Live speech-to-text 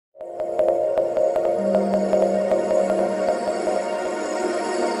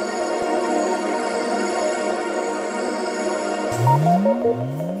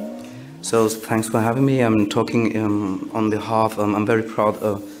So thanks for having me. I'm talking on behalf. I'm very proud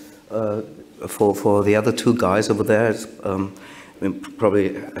for the other two guys over there. You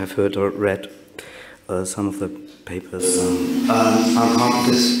probably have heard or read some of the papers. I'm part of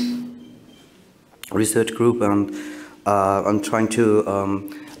this research group, and I'm trying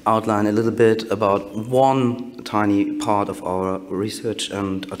to outline a little bit about one tiny part of our research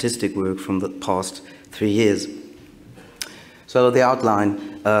and artistic work from the past 3 years. So the outline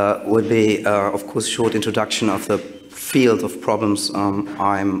would be, of course, a short introduction of the field of problems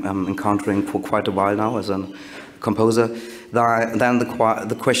I'm encountering for quite a while now as a composer. Then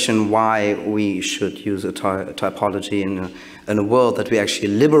the question why we should use a typology in a world that we actually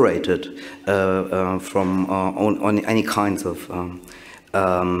liberated from on any kinds of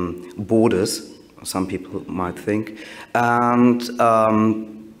borders, some people might think. And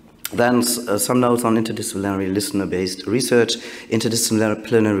then some notes on interdisciplinary listener-based research.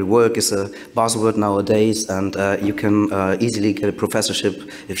 Interdisciplinary work is a buzzword nowadays, and you can easily get a professorship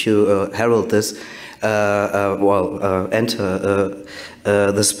if you herald this. Enter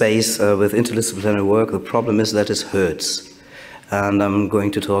the space with interdisciplinary work. The problem is that it hurts. And I'm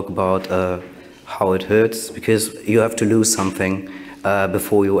going to talk about how it hurts, because you have to lose something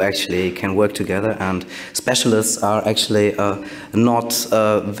before you actually can work together, and specialists are actually not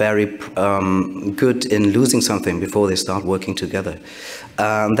very good in losing something before they start working together.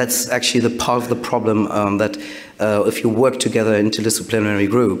 That's actually the part of the problem that if you work together in interdisciplinary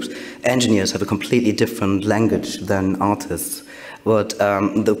groups, engineers have a completely different language than artists. But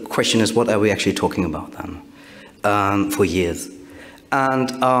the question is, what are we actually talking about then for years?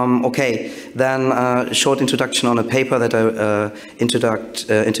 And okay, then a short introduction on a paper that I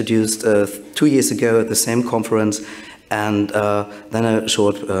introduced 2 years ago at the same conference, and then a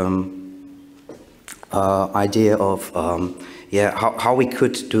short idea of how we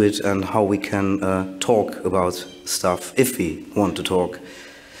could do it and how we can talk about stuff if we want to talk.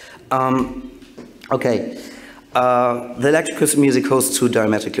 Okay, the electrical music hosts two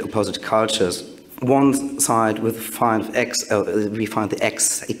diametrically opposite cultures. One side we find the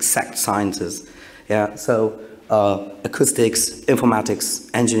exact sciences, so acoustics, informatics,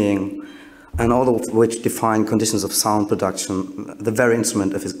 engineering, and all of which define conditions of sound production, the very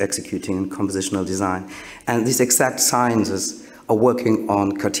instrument of executing compositional design. And these exact sciences are working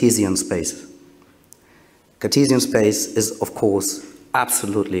on Cartesian space. Cartesian space is, of course,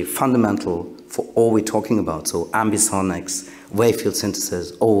 absolutely fundamental for all we're talking about. So ambisonics, wave field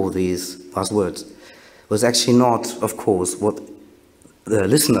synthesis, all these buzzwords, was actually not, of course, what the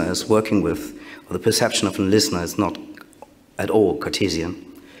listener is working with, or the perception of the listener is not at all Cartesian.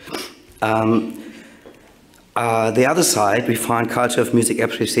 The other side, we find culture of music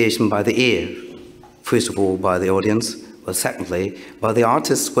appreciation by the ear. First of all, by the audience, but secondly, by the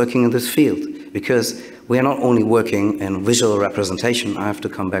artists working in this field, because we are not only working in visual representation. I have to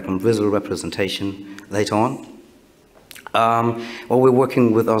come back on visual representation later on. Well, we're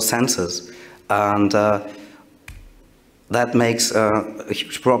working with our senses, and that makes a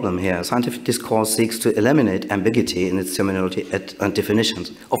huge problem here. Scientific discourse seeks to eliminate ambiguity in its terminology and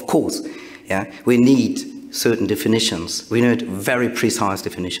definitions. Of course, we need certain definitions. We need very precise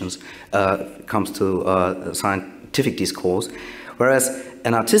definitions when it comes to scientific discourse, whereas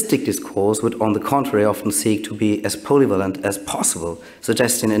an artistic discourse would, on the contrary, often seek to be as polyvalent as possible,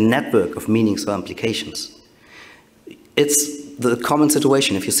 suggesting a network of meanings or implications. It's the common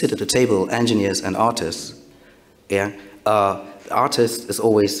situation if you sit at a table, engineers and artists. The artist is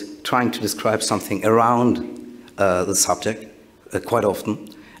always trying to describe something around the subject, quite often,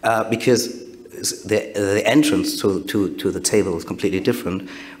 because the entrance to the table is completely different,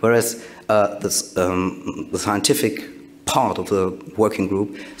 whereas the scientific part of the working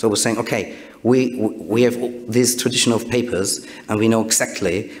group is always saying, okay, we have this tradition of papers, and we know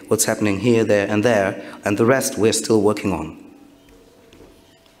exactly what's happening here, there, and the rest we're still working on.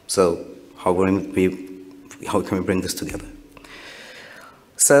 So how can we bring this together?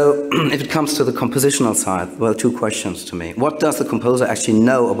 So if it comes to the compositional side, well, two questions to me. What does the composer actually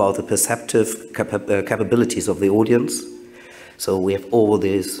know about the perceptive capabilities of the audience? So we have all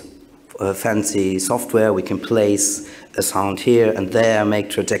this fancy software. We can place a sound here and there, make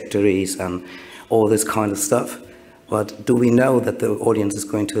trajectories and all this kind of stuff. But do we know that the audience is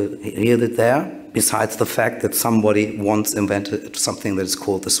going to hear it there? Besides the fact that somebody once invented something that is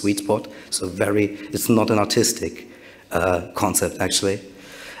called the sweet spot. So it's not an artistic concept, actually.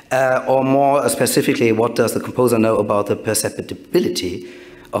 Or more specifically, what does the composer know about the perceptibility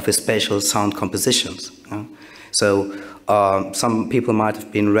of his spatial sound compositions? So some people might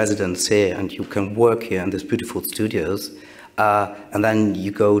have been residents here, and you can work here in these beautiful studios. and then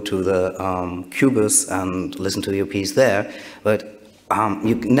you go to the Cubus and listen to your piece there, but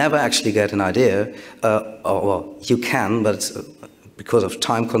you never actually get an idea, or well, you can, but because of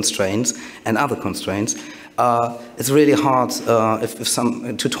time constraints and other constraints, it's really hard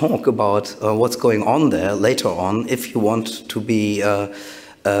to talk about what's going on there later on if you want to be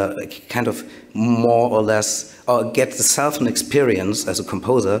kind of more or less get the self and experience as a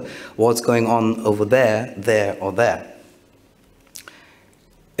composer what's going on over there, there, or there.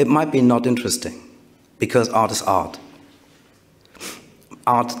 It might be not interesting because art is art.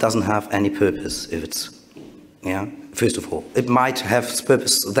 Art doesn't have any purpose if it's, yeah, first of all. It might have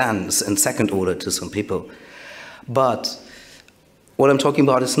purpose then in second order to some people. But what I'm talking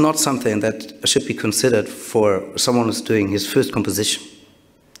about is not something that should be considered for someone who's doing his first composition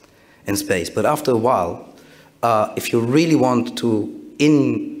in space. But after a while, if you really want to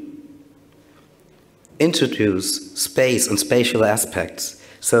introduce space and spatial aspects,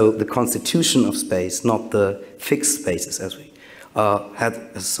 so the constitution of space, not the fixed spaces as we had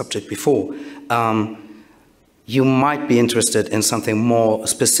as a subject before, you might be interested in something more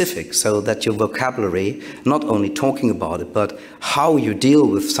specific, so that your vocabulary, not only talking about it, but how you deal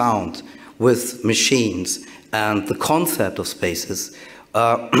with sound, with machines, and the concept of spaces,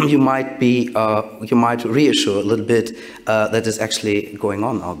 you might reassure a little bit that is actually going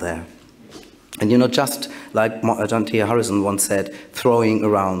on out there. And just like John T. Harrison once said, throwing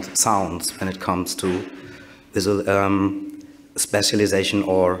around sounds when it comes to visual specialization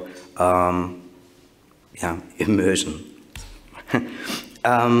or immersion.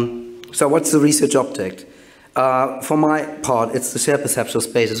 So what's the research object? For my part, it's the shared perceptual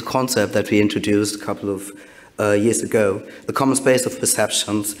space as a concept that we introduced a couple of years ago, the common space of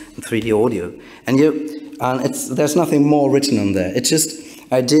perceptions in 3D audio. And there's nothing more written on there. It's just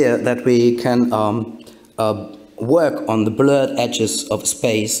idea that we can work on the blurred edges of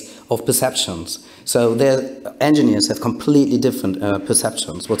space of perceptions. So the engineers have completely different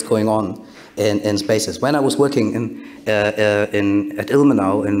perceptions, what's going on in spaces. When I was working at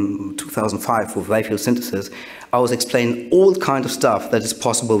Ilmenau in 2005 for wave field synthesis, I was explaining all kind of stuff that is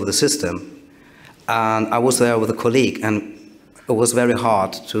possible with the system. And I was there with a colleague, and it was very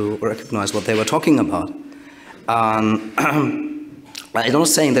hard to recognize what they were talking about. I'm not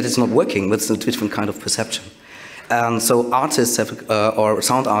saying that it's not working, but it's a different kind of perception. And so artists have, or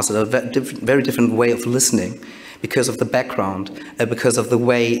sound artists have a very different way of listening because of the background, because of the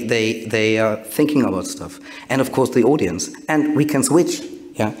way they are thinking about stuff. And of course the audience. And we can switch.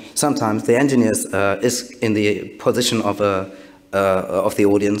 Yeah. Sometimes the engineer is in the position of the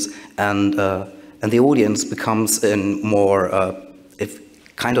audience, and the audience becomes in more, it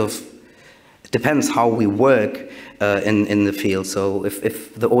depends how we work in the field. So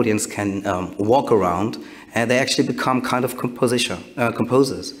if the audience can walk around, they actually become kind of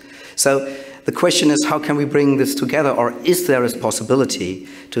composers. So the question is, how can we bring this together, or is there a possibility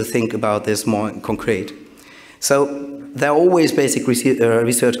to think about this more in concrete? So there are always basic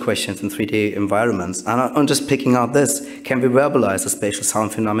research questions in 3D environments, and I'm just picking out this. Can we verbalize the spatial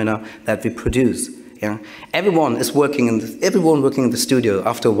sound phenomena that we produce? Yeah? Everyone working in the studio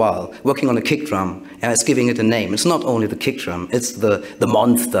after a while, working on a kick drum, is giving it a name. It's not only the kick drum, it's the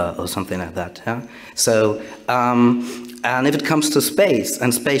monster or something like that. Yeah? So, and if it comes to space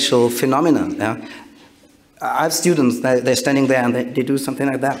and spatial phenomena, yeah? I have students, they're standing there and they do something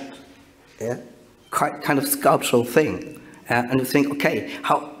like that. Yeah? Kind of sculptural thing. And you think, okay,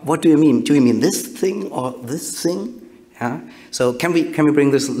 what do you mean? Do you mean this thing or this thing? Yeah? So can we bring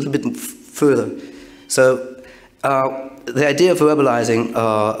this a little bit further? So the idea of verbalizing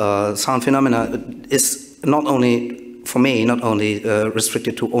sound phenomena is not only, for me, not only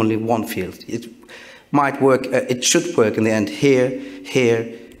restricted to only one field. It might work, it should work in the end here,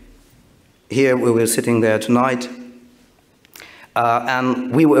 where we're sitting there tonight.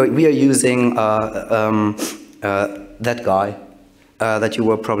 And we are using that guy that you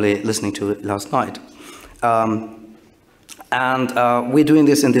were probably listening to last night. And we're doing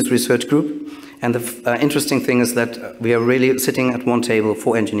this in this research group. And the interesting thing is that we are really sitting at one table,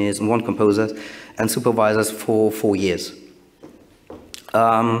 4 engineers and 1 composer, and supervisors for 4 years.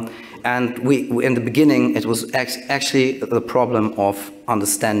 And in the beginning, it was actually the problem of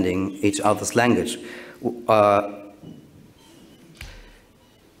understanding each other's language.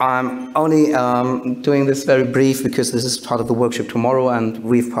 I'm only doing this very brief because this is part of the workshop tomorrow, and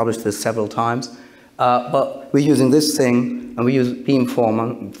we've published this several times. But we're using this thing, and we use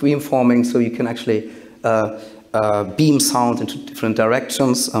beamforming, so you can actually beam sound into different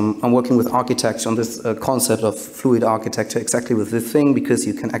directions. I'm working with architects on this concept of fluid architecture, exactly with this thing, because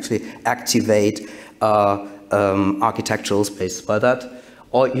you can actually activate architectural space by that,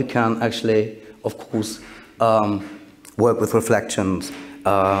 or you can actually, of course, work with reflections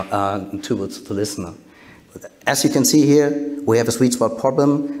towards the listener. As you can see here, we have a sweet spot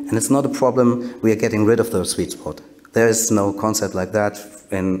problem, and it's not a problem we are getting rid of the sweet spot. There is no concept like that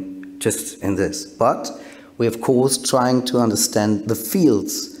just in this. But we, of course, trying to understand the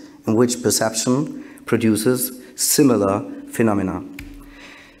fields in which perception produces similar phenomena.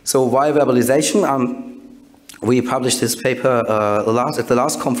 So why verbalization? We published this paper at the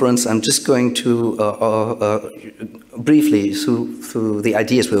last conference. I'm just going to briefly through the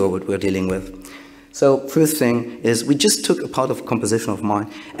ideas we're dealing with. So first thing is we just took a part of composition of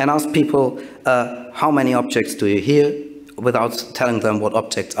mind and asked people, how many objects do you hear, without telling them what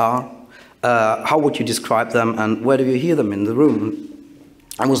objects are, how would you describe them, and where do you hear them in the room?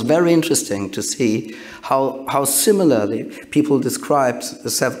 It was very interesting to see how similarly people described the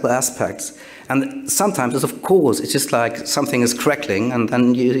several aspects. And sometimes, of course, it's just like something is crackling, and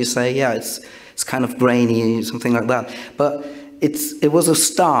then you say, yeah, it's kind of grainy, something like that. But it was a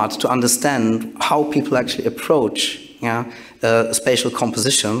start to understand how people actually approach spatial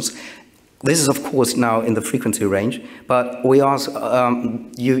compositions. This is, of course, now in the frequency range, but we also,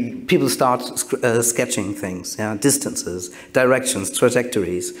 people start sketching things, distances, directions,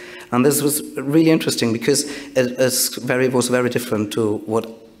 trajectories. And this was really interesting because it was very different to what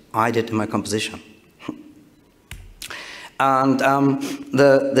I did in my composition. And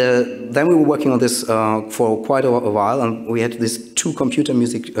then we were working on this for quite a while, and we had these 2 computer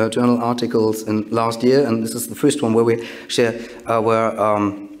music journal articles in last year, and this is the first one where we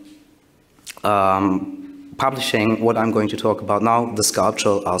were publishing what I'm going to talk about now, the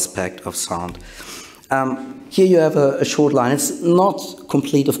sculptural aspect of sound. Here you have a short line. It's not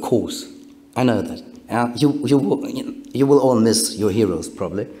complete, of course. I know that. You will all miss your heroes,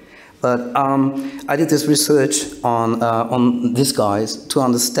 probably. But I did this research on these guys to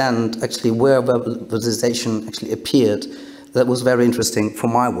understand actually where verbalization actually appeared. That was very interesting for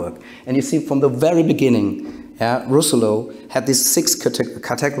my work. And you see from the very beginning, Rotzal had these 6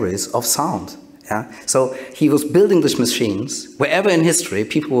 categories of sound. So he was building these machines. Wherever in history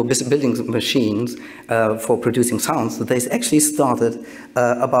people were building machines for producing sounds, they actually started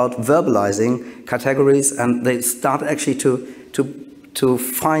about verbalizing categories, and they started actually to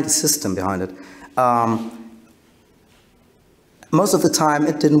find a system behind it. Most of the time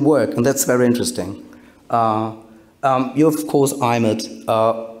it didn't work, and that's very interesting. You of course IMED,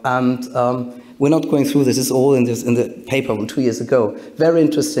 and we're not going through this. It's all in the paper from 2 years ago. Very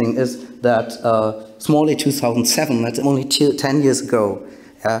interesting is that Smalley 2007, that's only 10 years ago,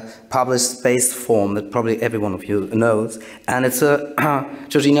 published Space Form that probably every one of you knows, and it's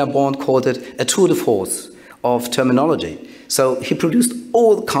Georgina Bond called it a tour de force of terminology. So he produced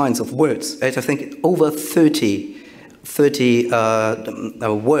all kinds of words. I think over 30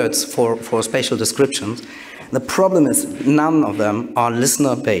 words for spatial descriptions. The problem is none of them are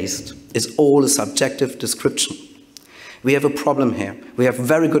listener-based. It's all a subjective description. We have a problem here. We have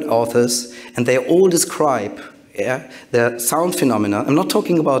very good authors, and they all describe the sound phenomena. I'm not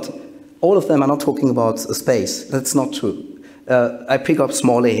talking about, all of them are not talking about space. That's not true. I pick up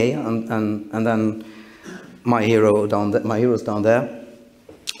Smalley here, and then my hero's down there.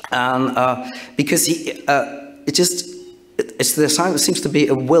 And because there seems to be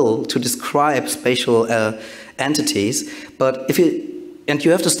a will to describe spatial entities, but and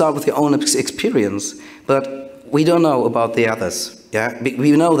you have to start with your own experience, but we don't know about the others.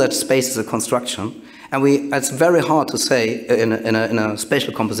 We know that space is a construction, and it's very hard to say in a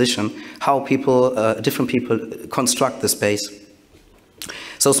spatial composition how different people construct the space.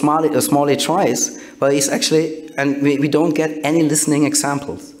 So Smalley tries, but he's actually, and we don't get any listening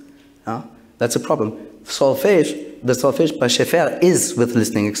examples. That's a problem. The solfège by Schaeffer is with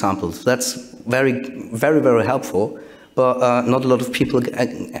listening examples. That's very, very, very helpful, but not a lot of people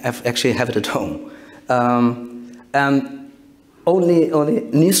actually have it at home. And only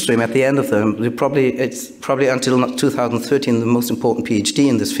Newstream at the end of them, it's probably until 2013 the most important PhD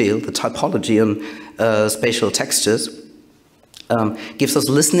in this field, the typology on spatial textures, gives us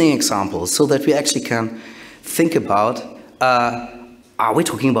listening examples so that we actually can think about, are we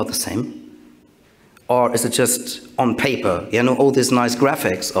talking about the same? Or is it just on paper? All these nice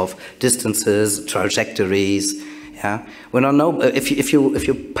graphics of distances, trajectories. We don't know if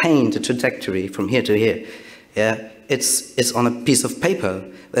you paint a trajectory from here to here. It's on a piece of paper.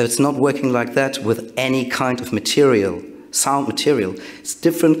 It's not working like that with any kind of material, sound material. It's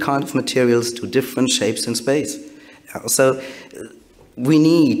different kind of materials to different shapes in space. So we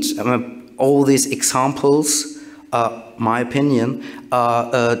need all these examples my opinion,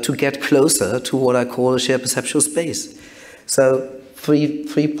 to get closer to what I call a shared perceptual space. So 3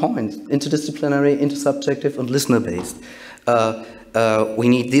 points: interdisciplinary, intersubjective, and listener-based. We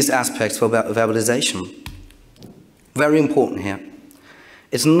need these aspects for verbalization. Very important here.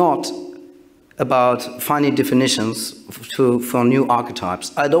 It's not about finding definitions for new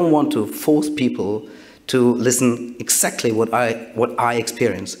archetypes. I don't want to force people to listen exactly what I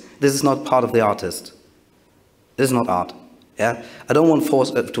experience. This is not part of the artist. This is not art. Yeah? I don't want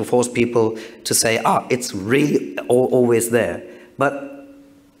to force people to say, it's really always there. But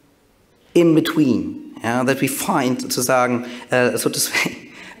in between, that we find, sozusagen, so to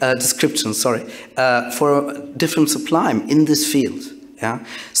say, descriptions, sorry, for a different sublime in this field. Yeah?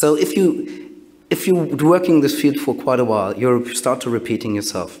 So if you're working in this field for quite a while, you start to repeating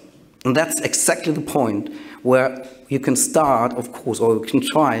yourself. And that's exactly the point where you can start, of course, or you can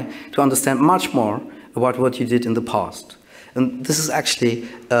try to understand much more about what you did in the past. And this is actually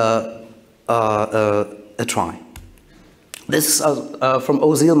a try. This is from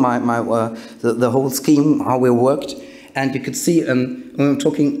Ozil, the whole scheme, how we worked. And you could see, when I'm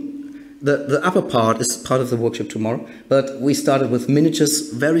talking, the upper part is part of the workshop tomorrow, but we started with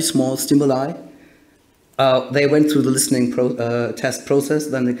miniatures, very small stimuli. They went through the listening test process,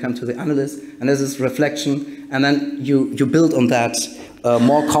 then they come to the analyst, and there's this reflection, and then you build on that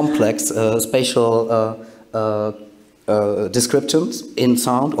more complex spatial descriptions in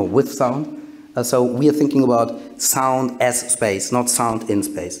sound or with sound. So we are thinking about sound as space, not sound in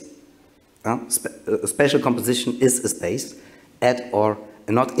space. Spatial composition is a space, at or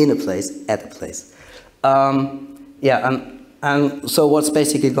not in a place, at a place. And so what's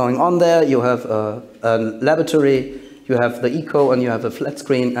basically going on there? You have a laboratory, you have the eco, and you have a flat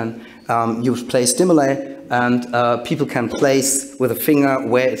screen, and you place stimuli, and people can place with a finger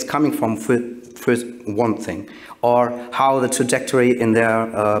where it's coming from first one thing, or how the trajectory in their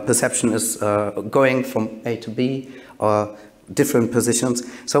perception is going from A to B, or different positions.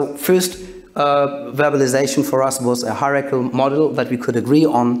 So first verbalization for us was a hierarchical model that we could agree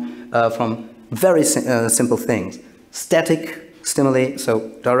on from very simple things. Static stimuli, so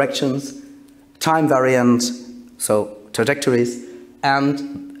directions, time variant, so trajectories, and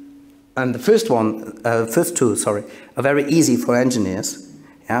the first two, sorry, are very easy for engineers,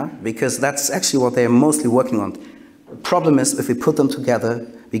 yeah, because that's actually what they're mostly working on. The problem is, if we put them together,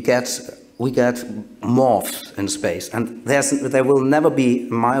 we get morphs in space, and there will never be,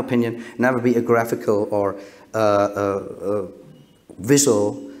 in my opinion, never be a graphical or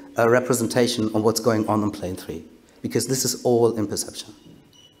visual representation of what's going on in plane 3. Because this is all in perception.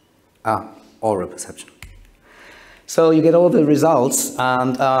 Oral perception. So you get all the results,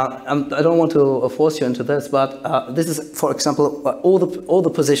 and I don't want to force you into this, but this is, for example, all the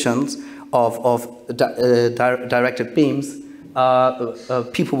positions of directed beams.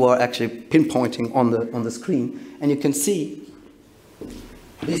 People were actually pinpointing on the screen, and you can see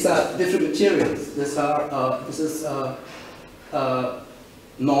these are different materials. This is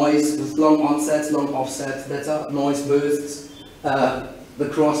noise with long onsets, long offsets, that are noise bursts. The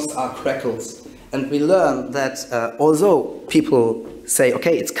crosses are crackles. And we learn that although people say,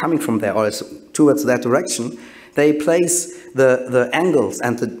 okay, it's coming from there, or it's towards that direction, they place the angles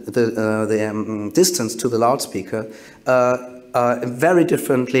and the distance to the loudspeaker very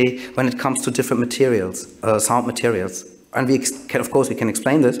differently when it comes to different materials, sound materials. And of course we can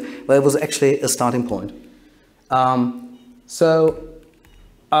explain this, but it was actually a starting point.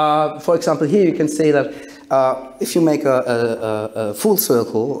 For example, here you can see that if you make a full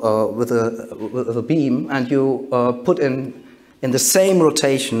circle with a beam, and you put in the same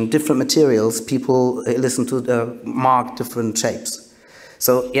rotation different materials, people listen to mark different shapes.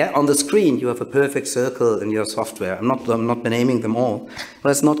 So yeah, on the screen you have a perfect circle in your software. I'm not naming them all, but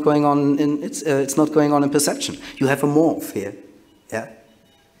it's not going on in perception. You have a morph here. Yeah.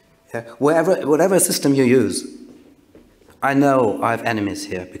 Whatever system you use. I know I have enemies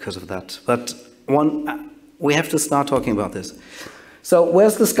here because of that, but we have to start talking about this. So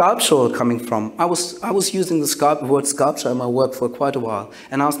where's the sculptural coming from? I was using the word sculpture in my work for quite a while,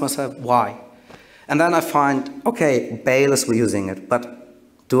 and asked myself why. And then I find, okay, Bayless were using it, but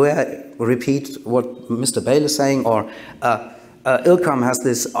do I repeat what Mr. Bale is saying? Or IRCAM has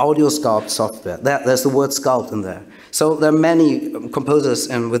this audio sculpt software. There's the word sculpt in there. So there are many composers,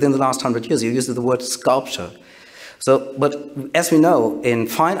 and within the last 100 years, you use the word sculpture. So, but as we know, in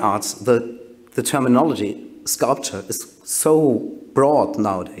fine arts, the terminology sculpture is so broad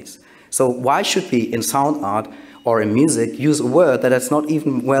nowadays. So why should we, in sound art or in music, use a word that is not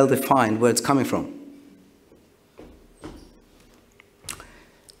even well defined where it's coming from?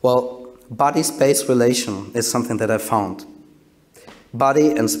 Well, body-space relation is something that I found.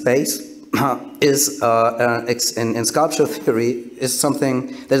 Body and space is, in sculpture theory, is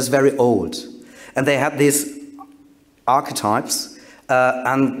something that is very old. And they had these archetypes,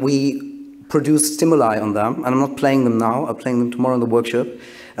 and we produce stimuli on them, and I'm not playing them now, I'm playing them tomorrow in the workshop,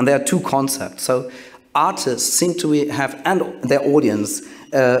 and there are two concepts. So artists seem to have, and their audience,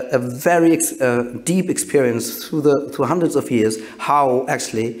 a very deep experience through hundreds of years, how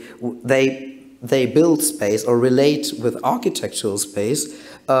actually they build space or relate with architectural space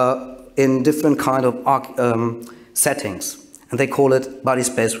in different kind of settings, and they call it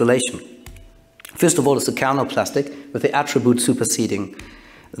body-space relation. First of all, it's the kernel-plastic with the attribute superseding.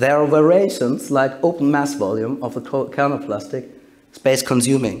 There are variations like open mass volume of the kernel-plastic,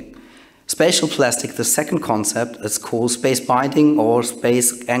 space-consuming. Spatial plastic, the second concept, is called space-binding or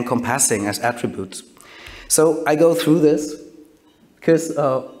space-encompassing as attributes. So I go through this because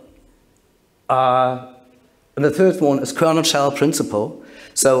and the third one is kernel-shell principle,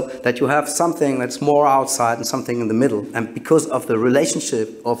 so that you have something that's more outside and something in the middle, and because of the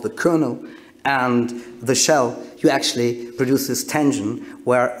relationship of the kernel and the shell, you actually produce this tension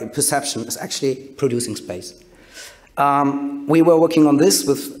where perception is actually producing space. We were working on this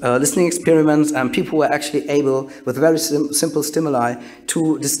with listening experiments, and people were actually able, with very simple stimuli,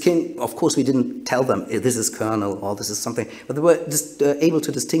 to distinguish. Of course, we didn't tell them this is kernel or this is something, but they were just able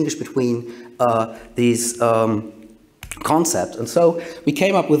to distinguish between these concepts. And so we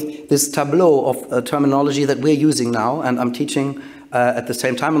came up with this tableau of terminology that we're using now, and I'm teaching at the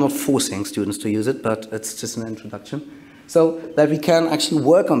same time. I'm not forcing students to use it, but it's just an introduction, so that we can actually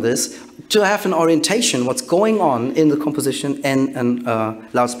work on this to have an orientation what's going on in the composition in a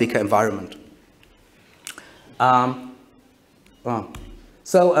loudspeaker environment.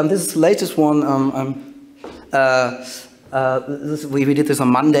 So, and this is the latest one. We did this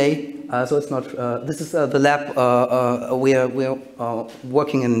on Monday, so it's not. This is the lab we're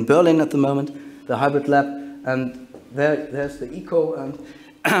working in Berlin at the moment, the hybrid lab, and there's the eco. And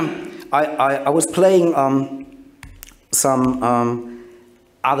I was playing some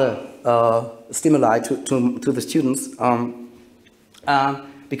other stimuli to the students,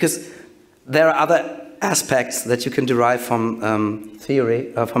 because there are other aspects that you can derive from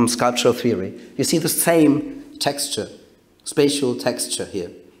theory, from sculptural theory. You see the same texture, spatial texture here.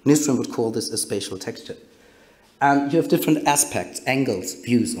 Nystrom would call this a spatial texture. And you have different aspects, angles,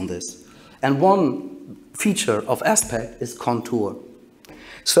 views on this. And one feature of aspect is contour.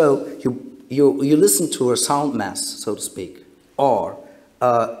 So you listen to a sound mass, so to speak, or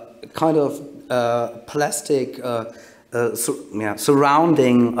kind of plastic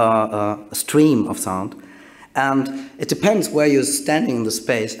surrounding a stream of sound. And it depends where you're standing in the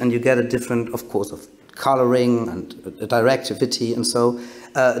space, and you get a different, of course, of coloring and directivity, and so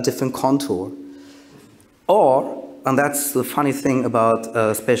a different contour. Or, and that's the funny thing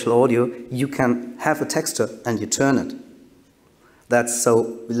about spatial audio, you can have a texture and you turn it. That's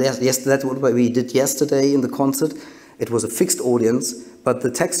what we did yesterday in the concert. It was a fixed audience, but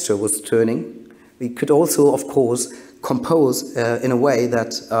the texture was turning. We could also, of course, compose in a way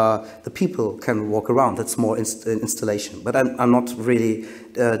that the people can walk around. That's more installation. But I'm not really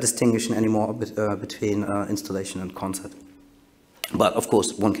distinguishing anymore between installation and concert. But of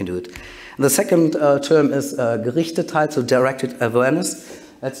course, one can do it. And the second term is Gerichtetheit, so directed awareness.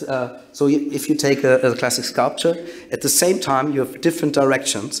 That's, so if you take a classic sculpture, at the same time you have different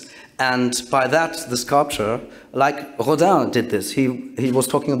directions, and by that the sculpture, like Rodin did this, he was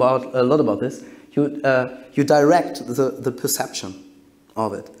talking about a lot about this. You direct the perception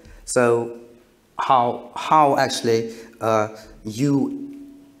of it. So how actually you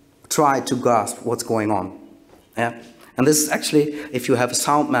try to grasp what's going on. Yeah, and this is actually if you have a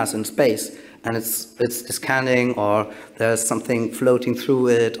sound mass in space, and it's scanning, or there's something floating through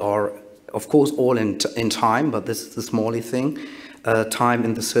it, or of course all in time, but this is the smally thing, time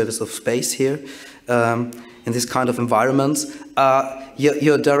in the service of space here, in this kind of environments,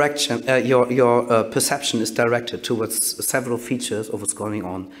 your direction, your perception is directed towards several features of what's going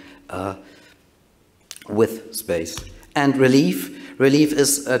on with space. And relief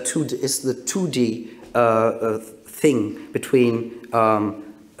is the 2D thing between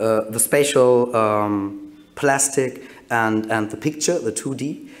the spatial plastic and the picture, the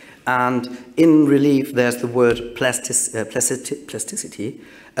 2D. And in relief, there's the word plasticity,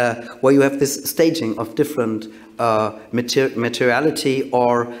 where you have this staging of different materiality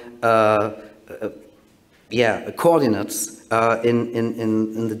or coordinates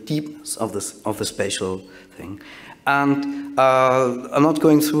in the deepness of the spatial thing. And I'm not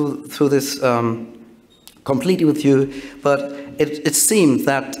going through this completely with you, but it seemed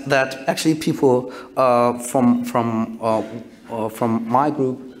that actually people from my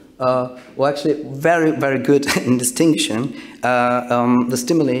group were actually very good in distinguishing the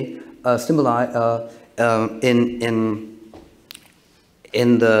stimuli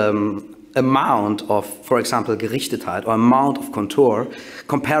in the amount of, for example, Gerichtetheit, or amount of contour,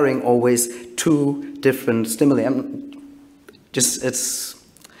 comparing always two different stimuli. It's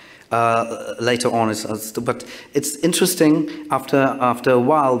later on, but it's interesting after a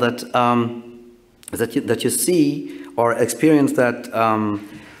while that that you see or experience that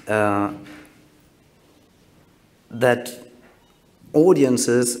that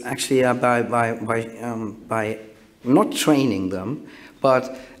audiences actually are by not training them,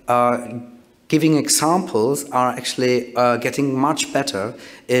 but giving examples, are actually getting much better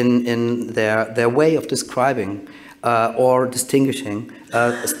in their way of describing or distinguishing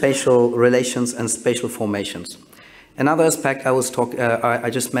spatial relations and spatial formations. Another aspect I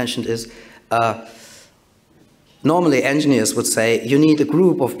just mentioned is normally engineers would say you need a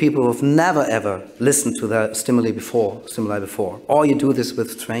group of people who've never ever listened to the stimuli before, or you do this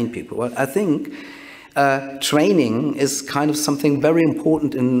with trained people. Well, I think training is kind of something very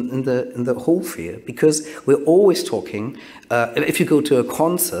important in the whole field, because we're always talking. If you go to a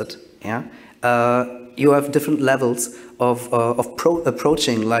concert, yeah, you have different levels of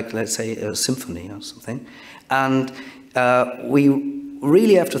approaching, like let's say a symphony or something, and we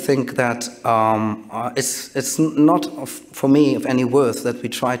really have to think that it's not for me of any worth that we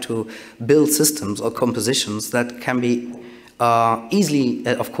try to build systems or compositions that can be easily,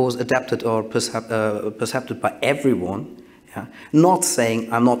 of course, adapted or perceived by everyone. Yeah? Not saying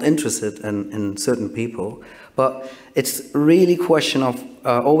I'm not interested in certain people, but it's really question of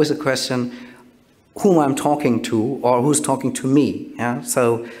always a question whom I'm talking to or who's talking to me. Yeah?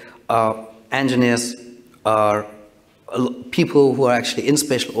 So engineers are people who are actually in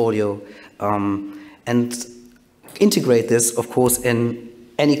spatial audio and integrate this, of course, in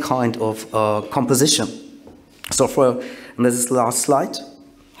any kind of composition. So and this is the last slide.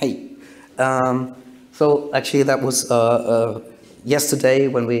 Hey, so actually that was yesterday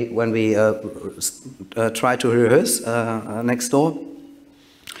when we tried to rehearse next door.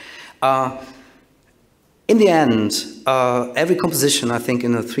 In the end, every composition, I think,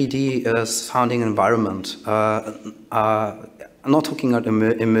 in a 3D sounding environment, I'm not talking about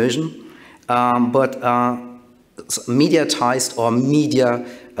immersion, but mediatized or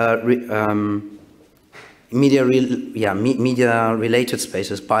media-related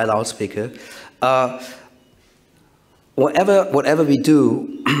spaces by loudspeaker. Whatever we do,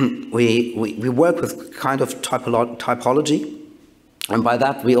 we work with kind of typology, and by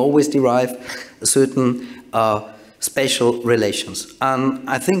that we always derive a certain spatial relations. And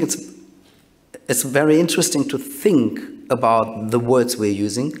I think it's very interesting to think about the words we're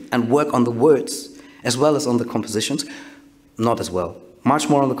using and work on the words as well as on the compositions. Not as well, much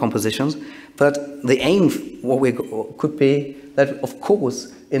more on the compositions. But the aim, could be that, of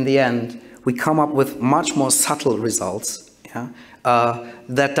course, in the end, we come up with much more subtle results, yeah,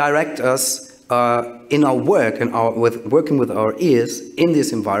 that direct us in our work and working with our ears in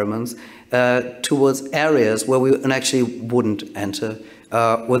these environments towards areas where we actually wouldn't enter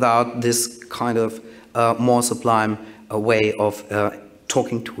without this kind of more sublime way of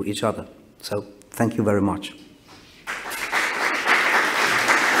talking to each other. So thank you very much.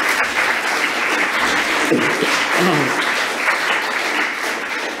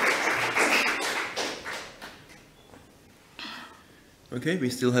 Okay, we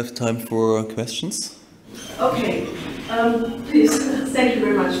still have time for questions. Okay, please, thank you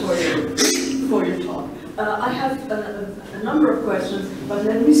very much for your talk. I have a number of questions, but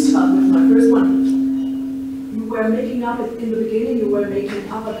let me start with my first one. You were making up, in the beginning, you were making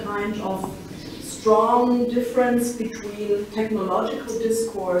up a kind of strong difference between technological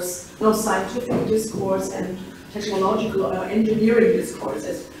discourse, scientific discourse, and technological engineering discourse,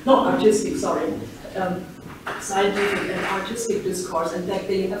 artistic, sorry. Scientific and artistic discourse, and that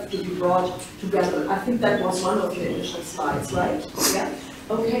they have to be brought together. I think that was one of your initial slides, right? Yeah.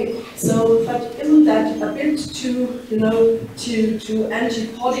 Okay. So, but isn't that a bit too, too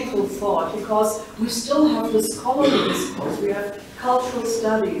antipodical thought? Because we still have the scholarly discourse. We have cultural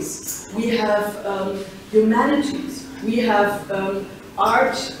studies. We have humanities. We have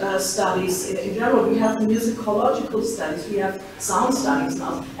art studies in general. We have musicological studies. We have sound studies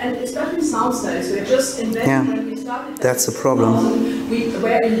now, and especially sound studies. We're just invented when we started. That's the problem. We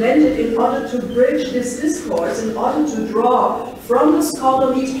were invented in order to bridge this discourse, in order to draw from the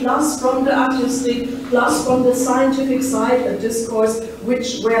scholarly, plus from the artistic, plus from the scientific side, a discourse where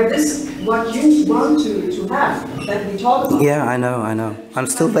what you want to have that we talk about. Yeah, I know, I know. I'm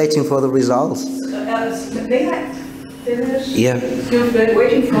still waiting for the results. May I finish? Yeah. You've been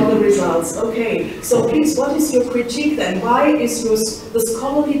waiting for the results. Okay. So please, what is your critique then? Why is the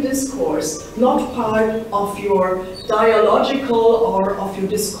scholarly discourse not part of your dialogical or of your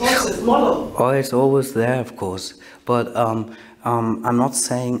discursive model? Oh, it's always there, of course. But I'm not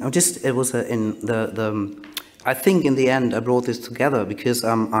saying. It was in the. I think in the end I brought this together because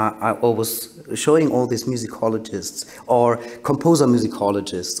I was showing all these musicologists or composer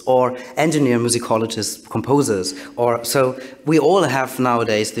musicologists or engineer musicologists, composers, or so we all have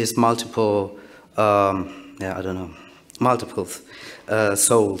nowadays these multiple, yeah, I don't know, multiple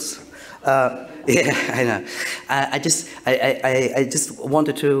souls. Yeah, I know. I just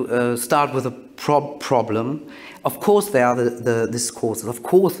wanted to start with a problem. Of course, there are the discourses. Of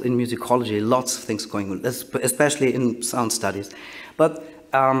course, in musicology, lots of things going on, especially in sound studies. But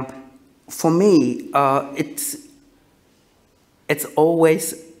for me, it's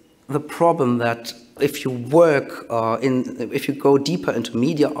always the problem that if you work if you go deeper into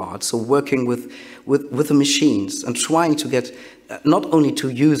media art, so working with the machines and trying to get not only to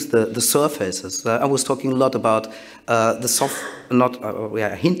use the surfaces. I was talking a lot about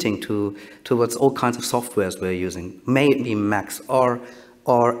hinting towards all kinds of softwares we're using, maybe Max or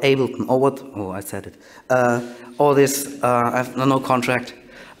Ableton or what? Oh, I said it. All this. I have no contract.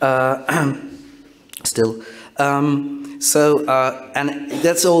 Still. And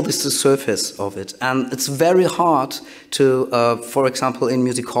that's all this the surface of it, and it's very hard to, for example, in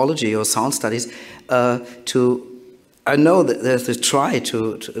musicology or sound studies, I know that there's this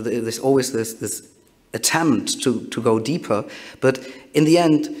there's always this attempt to go deeper, but in the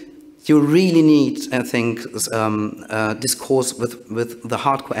end, you really need, I think, discourse with the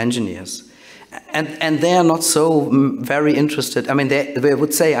hardcore engineers. And they are not so very interested. I mean, they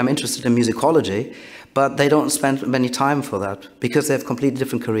would say, I'm interested in musicology, but they don't spend many time for that because they have completely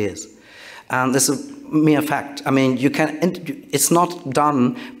different careers. And this is a mere fact. I mean, it's not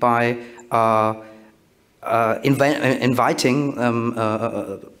done by inviting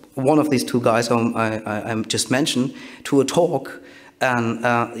one of these two guys whom I just mentioned to a talk, and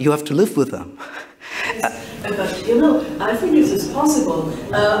you have to live with them. But you know, I think this is possible.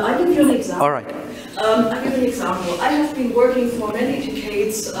 I'll give you an example. All right. I'll give you an example. I have been working for many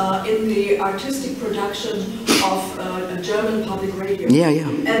decades in the artistic production of a German public radio. Yeah, yeah.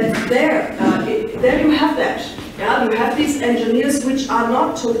 And there you have that. Yeah, you have these engineers which are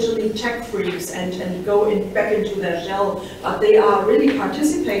not totally tech freaks and go back into their shell, but they are really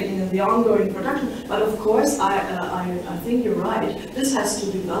participating in the ongoing production. But of course, I think you're right. This has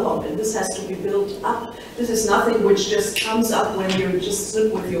to develop and this has to be built up. This is nothing which just comes up when you just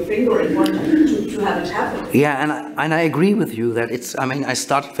slip with your finger and want to have it happen. Yeah, and I agree with you that it's. I mean, I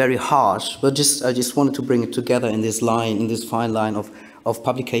started very harsh, but I just wanted to bring it together in this line, in this fine line of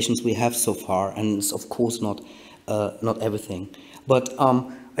publications we have so far, and it's of course not everything. But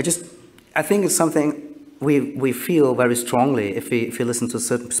I think it's something we feel very strongly if you listen to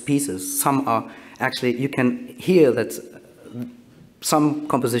certain pieces. Some are actually, you can hear that some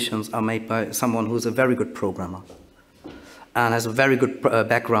compositions are made by someone who's a very good programmer and has a very good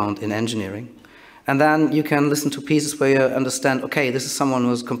background in engineering. And then you can listen to pieces where you understand, okay, this is someone who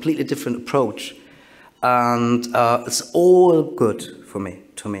has a completely different approach. And it's all good to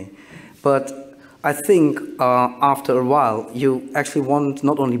me. But I think after a while, you actually want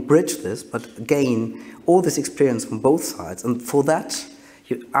not only bridge this, but gain all this experience from both sides. And for that,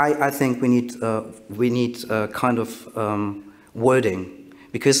 I think we need kind of wording,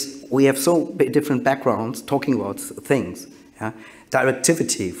 because we have so different backgrounds talking about things. Yeah?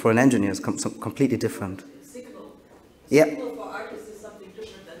 Directivity for an engineer is completely different. Signal. Yeah. Signal for artists is something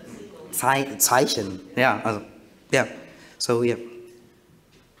different than signal. Zeichen. Yeah. Yeah. So yeah.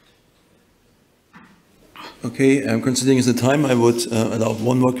 Okay, considering the time, I would allow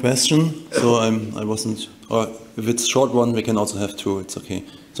one more question. So I wasn't, or if it's a short one, we can also have two. It's okay.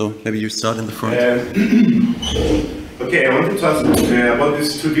 So maybe you start in the front. Okay, I wanted to ask about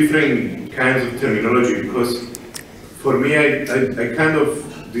these two different kinds of terminology, because for me, I kind of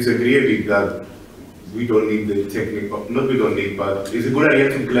disagree a bit that we don't need the technical, not we don't need, but it's a good idea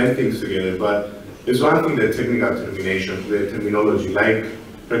to blend things together. But there's one thing, the technical terminology, like,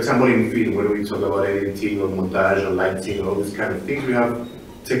 for example, in film, when we talk about editing or montage or lighting or all these kind of things, we have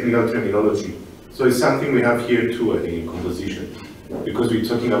technical terminology. So it's something we have here too, I think, in composition, because we're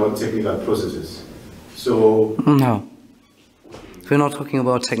talking about technical processes. So no, we're not talking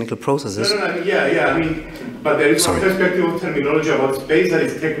about technical processes. No, yeah. I mean, but there is one perspective of terminology about space that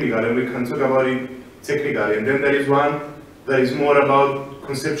is technical, and we can talk about it technically. And then there is one that is more about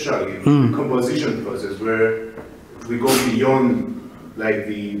conceptually, the composition process, where we go beyond like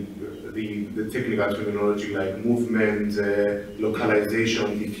the technical terminology like movement,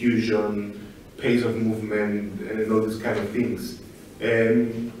 localization, diffusion, pace of movement, and all these kind of things.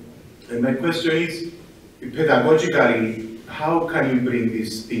 And my question is, pedagogically, how can you bring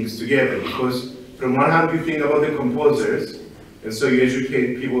these things together? Because from one hand, you think about the composers, and so you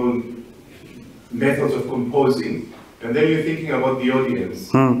educate people methods of composing, and then you're thinking about the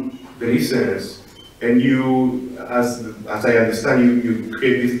audience, the listeners, and you, as I understand, you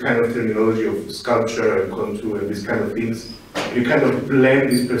create this kind of terminology of sculpture and contour and these kind of things. You kind of blend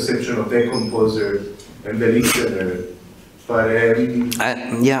this perception of the composer and the listener. But I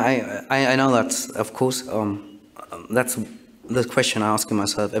know that, of course, that's the question I ask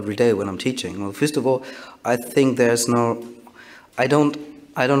myself every day when I'm teaching. Well, first of all, I think there's no, I don't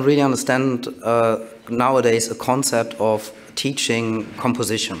really understand nowadays a concept of teaching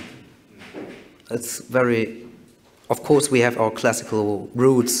composition. It's very, of course we have our classical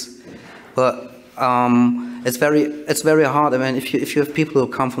roots, but it's very hard. I mean, if you have people who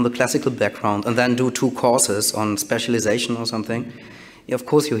come from the classical background and then do 2 courses on specialization or something, of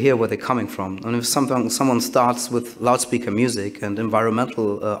course you hear where they're coming from. And if someone starts with loudspeaker music and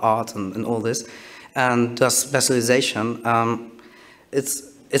environmental art and all this, and does specialization,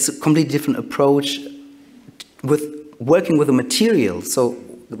 it's a completely different approach with working with the material. So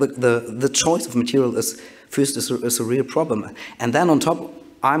the choice of material is a real problem, and then on top,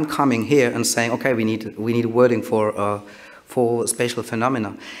 I'm coming here and saying, okay, we need wording for spatial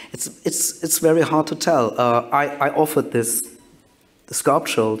phenomena. It's very hard to tell. I offered this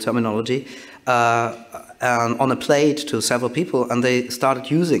sculptural terminology on a plate to several people, and they started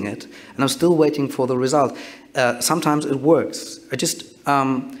using it, and I'm still waiting for the result. Sometimes it works.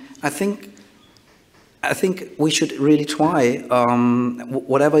 I think we should really try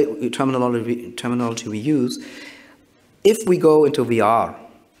whatever terminology we use. If we go into VR,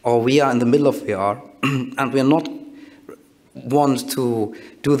 or we are in the middle of VR, and we are not want to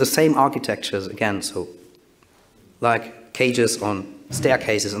do the same architectures again, so like cages on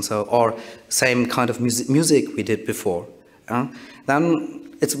staircases and so, or same kind of music we did before,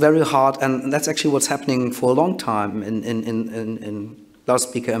 then it's very hard, and that's actually what's happening for a long time in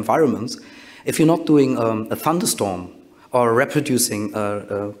loudspeaker environments. If you're not doing a thunderstorm or reproducing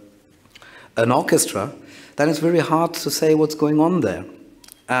an orchestra, then it's very hard to say what's going on there.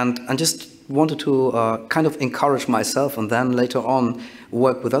 And I just wanted to kind of encourage myself, and then later on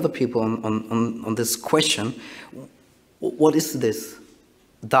work with other people on this question. What is this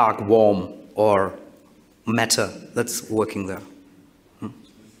dark, warm, or matter that's working there?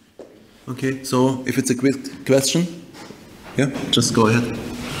 Okay, so if it's a quick question, yeah, just go ahead.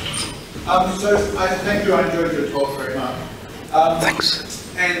 So thank you, I enjoyed your talk very much.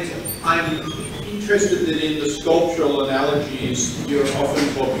 Thanks. And I'm interested that in the sculptural analogies, you're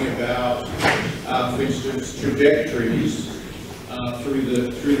often talking about, for instance, trajectories through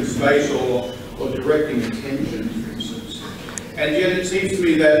the space, or directing attention, for instance. And yet it seems to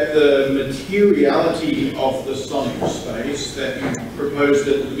me that the materiality of the sonic space that you proposed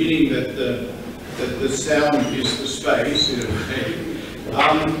at the beginning, that the sound is the space,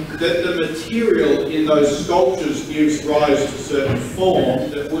 that the material in those sculptures gives rise to certain form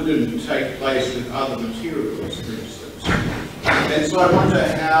that wouldn't take place with other materials, for instance. And so I wonder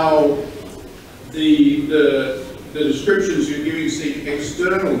how the descriptions you're giving seem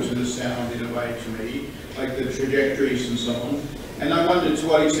external to the sound in a way to me, like the trajectories and so on. And I wonder to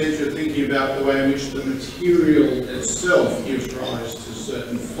what extent you're thinking about the way in which the material itself gives rise to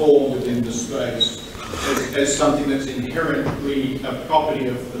certain form within the space as something that's inherently a property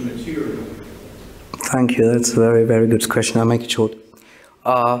of the material. Thank you. That's a very, very good question. I'll make it short.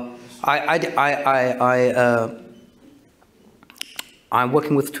 I'm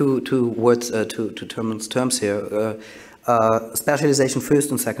working with two words, two terms here. Specialization first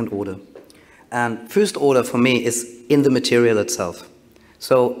and second order. And first order for me is in the material itself.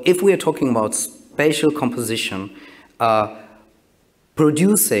 So if we are talking about spatial composition,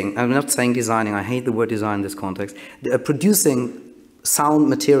 producing, I'm not saying designing, I hate the word design in this context, producing sound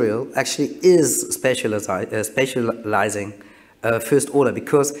material actually is spatializing first order,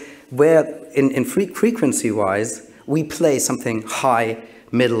 because where in frequency-wise, we play something high,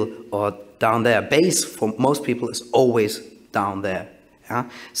 middle, or down there. Bass, for most people, is always down there. Yeah?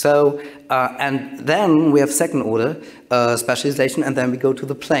 So, and then we have second order specialization, and then we go to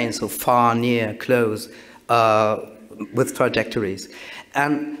the plane, so far, near, close, with trajectories.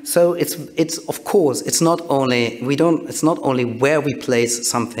 And so it's of course, it's not only where we place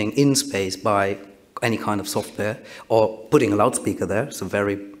something in space by any kind of software or putting a loudspeaker there. It's a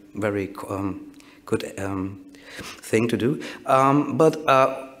very, very good thing to do. But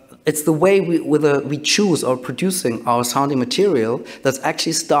it's the way we choose or producing our sounding material that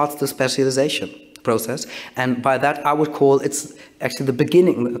actually starts the specialization process. And by that, I would call it's actually the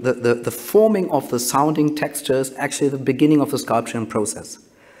beginning, the forming of the sounding textures, actually the beginning of the sculpturing process.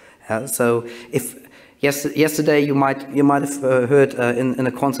 So if yesterday you might have heard in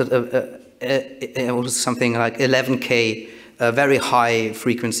a concert it was something like 11K, very high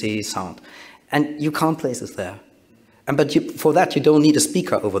frequency sound, and you can't place it there. But for that you don't need a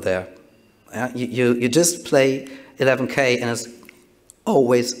speaker over there. You just play 11K and it's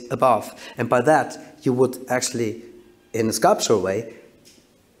always above. And by that you would actually, in a sculptural way,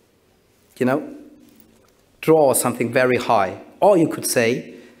 draw something very high. Or you could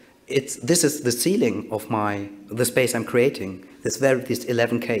say, this is the ceiling of the space I'm creating, this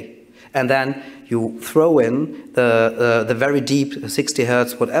 11K. And then you throw in the very deep 60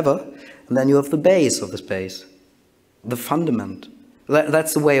 hertz whatever, and then you have the base of the space, the fundament.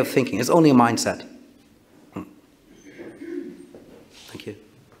 That's the way of thinking. It's only a mindset.